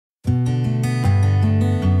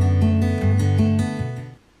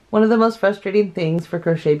One of the most frustrating things for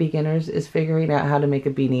crochet beginners is figuring out how to make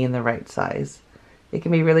a beanie in the right size. It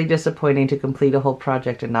can be really disappointing to complete a whole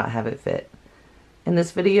project and not have it fit. In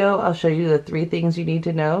this video, I'll show you the 3 things you need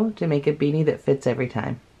to know to make a beanie that fits every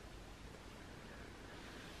time.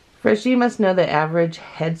 First, you must know the average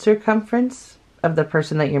head circumference of the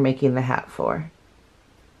person that you're making the hat for.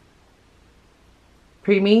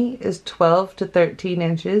 Preemie is 12 to 13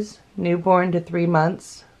 inches, newborn to 3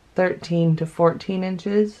 months, 13 to 14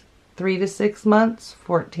 inches, 3 to 6 months,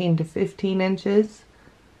 14 to 15 inches,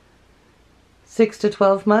 6 to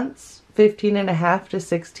 12 months, 15.5 to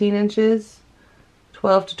 16 inches,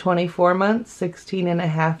 12 to 24 months,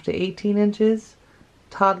 16.5 to 18 inches,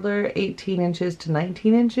 toddler 18 inches to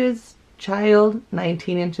 19 inches, child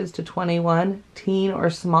 19 inches to 21, teen or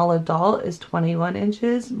small adult is 21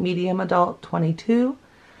 inches, medium adult 22,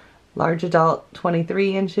 large adult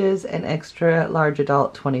 23 inches, and extra large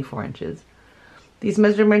adult 24 inches. These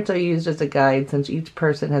measurements are used as a guide since each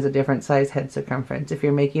person has a different size head circumference. If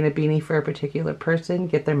you're making a beanie for a particular person,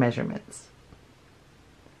 get their measurements.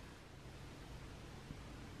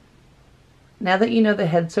 Now that you know the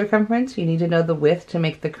head circumference, you need to know the width to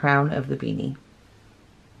make the crown of the beanie.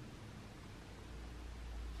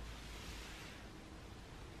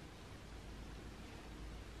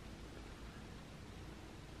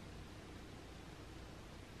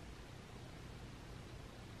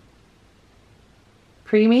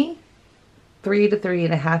 Preemie, 3 to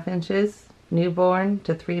 3.5 inches. Newborn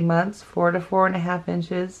to 3 months, 4 to 4.5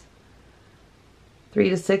 inches. 3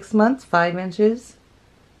 to 6 months, 5 inches.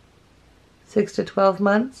 6 to 12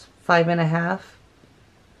 months, 5.5.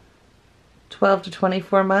 12 to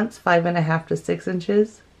 24 months, 5.5 to 6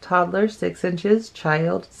 inches. Toddler, 6 inches.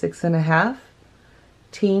 Child, 6.5.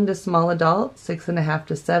 Teen to small adult, 6.5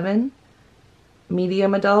 to 7.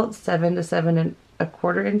 Medium adult, 7 to 7.25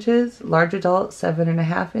 inches. Large adult,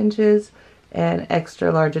 7.5 inches. And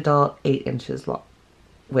extra large adult, 8 inches long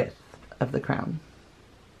width of the crown.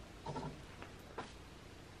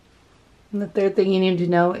 And the third thing you need to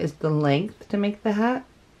know is the length to make the hat.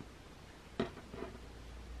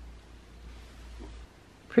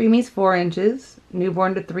 Preemie's 4 inches,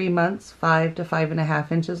 newborn to 3 months, 5 to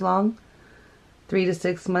 5.5 inches long. 3 to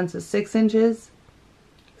 6 months is 6 inches.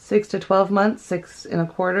 6 to 12 months,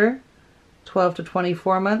 6.25. 12 to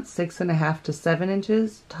 24 months, 6.5 to 7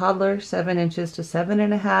 inches. Toddler, 7 inches to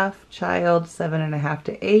 7.5. Child, 7.5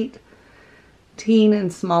 to 8. Teen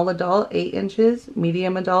and small adult, 8 inches.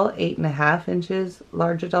 Medium adult, 8.5 inches.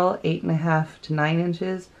 Large adult, 8.5 to 9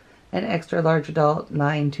 inches. And extra large adult,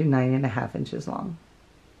 9 to 9.5 inches long.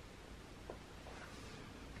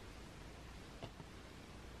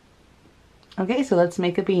 Okay, so let's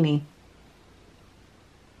make a beanie.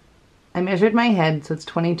 I measured my head, so it's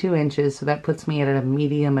 22 inches, so that puts me at a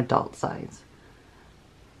medium adult size.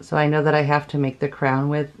 So I know that I have to make the crown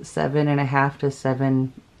width 7.5 to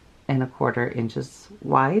 7.25 inches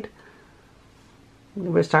wide.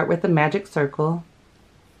 We'll start with the magic circle.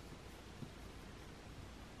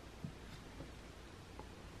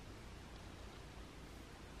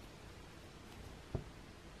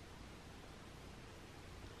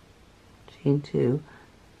 Chain 2.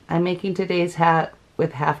 I'm making today's hat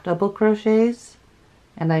with half double crochets,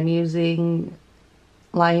 and I'm using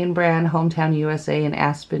Lion Brand Hometown USA and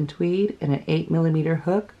Aspen Tweed and an 8mm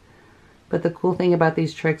hook. But the cool thing about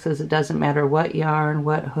these tricks is it doesn't matter what yarn,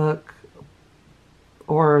 what hook,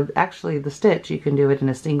 or actually the stitch. You can do it in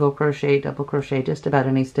a single crochet, double crochet, just about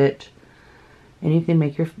any stitch, and you can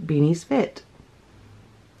make your beanies fit.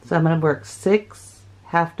 So I'm going to work 6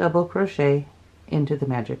 half double crochet into the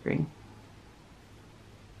magic ring.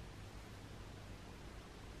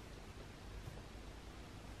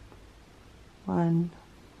 1,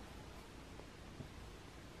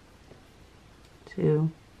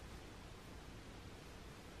 2,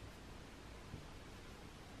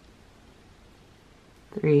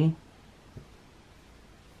 3,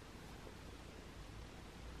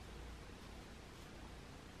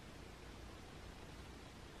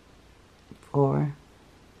 4,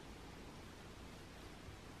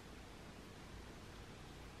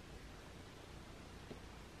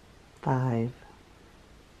 5,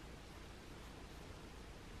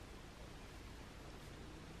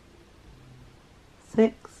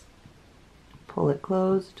 6, pull it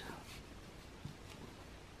closed,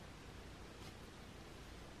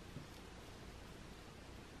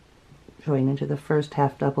 join into the first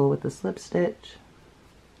half double with the slip stitch,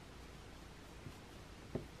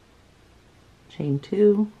 chain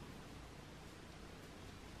 2,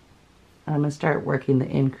 and I'm going to start working the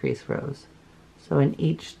increase rows. So in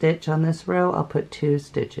each stitch on this row I'll put 2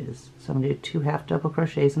 stitches. So I'm going to do 2 half double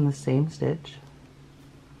crochets in the same stitch.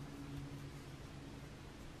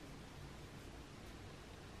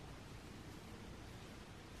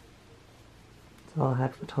 So I'll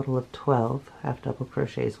have a total of 12 half double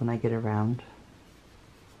crochets when I get around.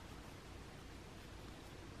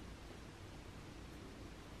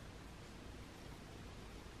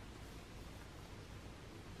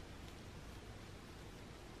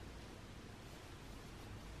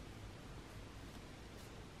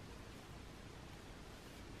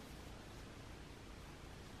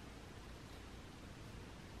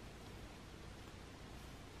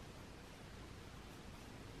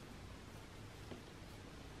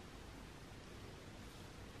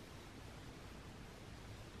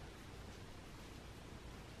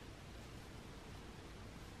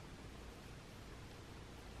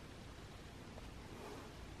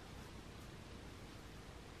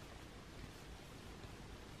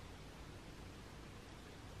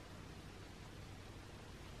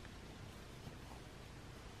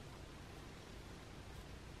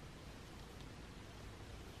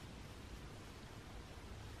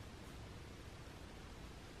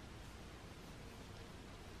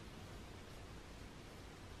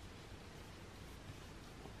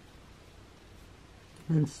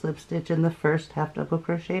 Then slip stitch in the first half double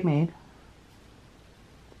crochet made.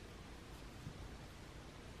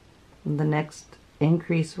 In the next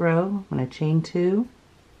increase row, I'm going to chain 2,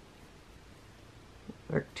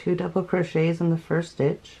 work 2 double crochets in the first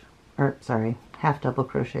stitch, or sorry, half double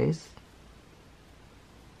crochets.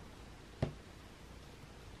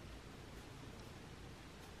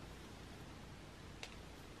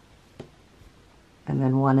 And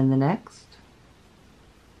then 1 in the next.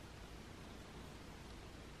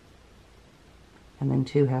 And then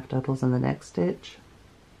 2 half doubles in the next stitch.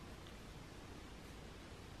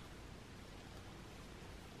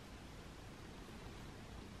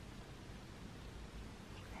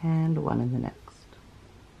 And 1 in the next.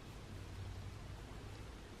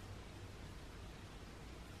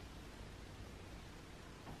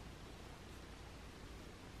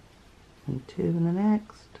 And 2 in the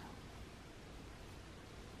next.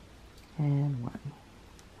 And 1.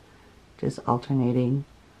 Just alternating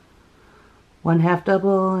 1 half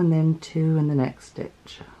double and then 2 in the next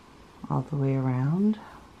stitch all the way around.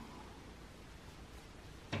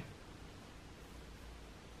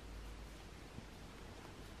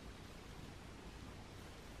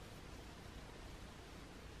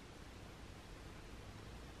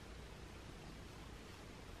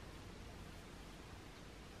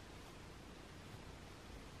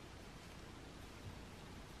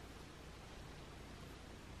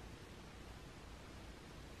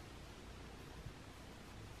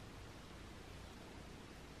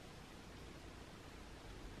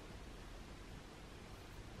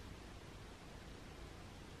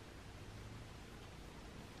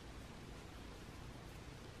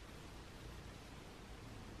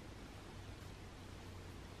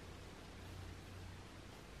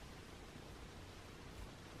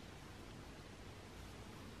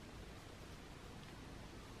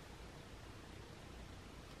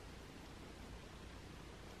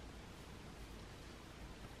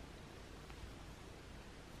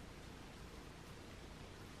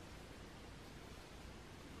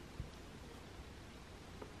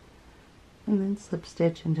 And then slip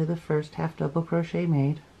stitch into the first half double crochet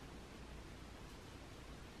made.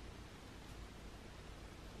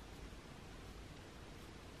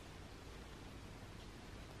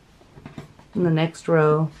 In the next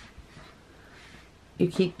row, you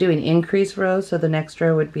keep doing increase rows, so the next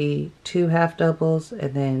row would be 2 half doubles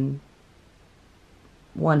and then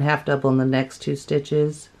 1 half double in the next 2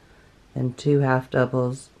 stitches, and 2 half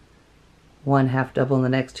doubles, 1 half double in the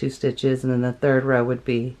next 2 stitches, and then the third row would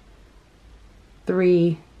be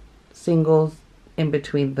 3 singles in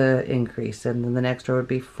between the increase, and then the next row would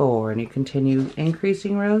be 4, and you continue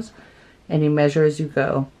increasing rows and you measure as you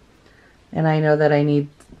go. And I know that I need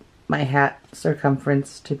my hat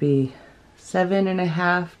circumference to be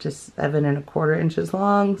 7.5 to 7.25 inches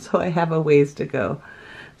long, so I have a ways to go.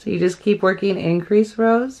 So you just keep working increase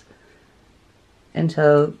rows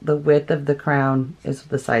until the width of the crown is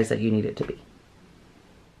the size that you need it to be.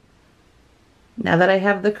 Now that I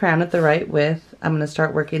have the crown at the right width, I'm going to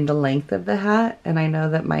start working the length of the hat, and I know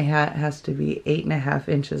that my hat has to be 8.5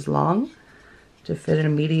 inches long to fit a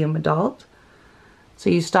medium adult. So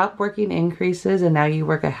you stop working increases and now you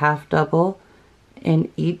work a half double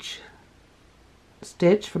in each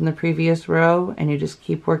stitch from the previous row, and you just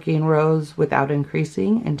keep working rows without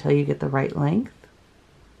increasing until you get the right length.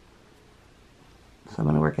 So I'm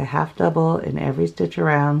going to work a half double in every stitch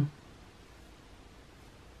around.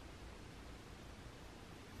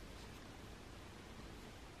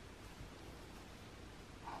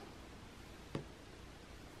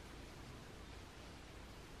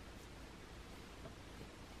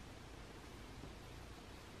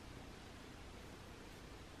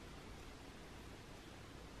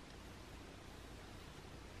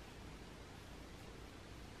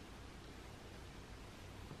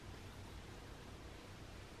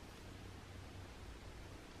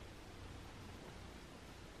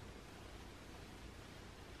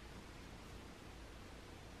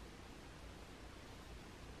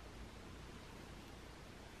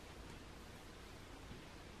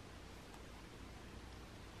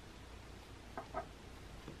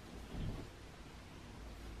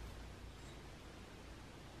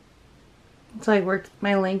 So I worked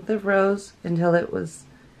my length of rows until it was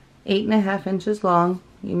 8.5 inches long.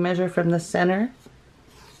 You measure from the center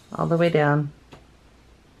all the way down.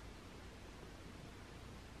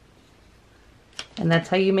 And that's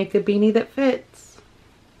how you make a beanie that fits.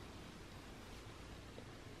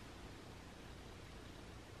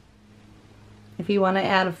 If you want to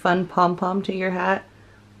add a fun pom-pom to your hat,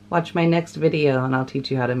 watch my next video and I'll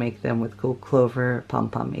teach you how to make them with cool clover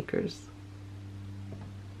pom-pom makers.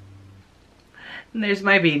 And there's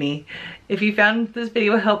my beanie. If you found this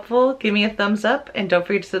video helpful, give me a thumbs up and don't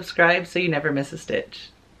forget to subscribe so you never miss a stitch.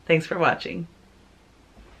 Thanks for watching.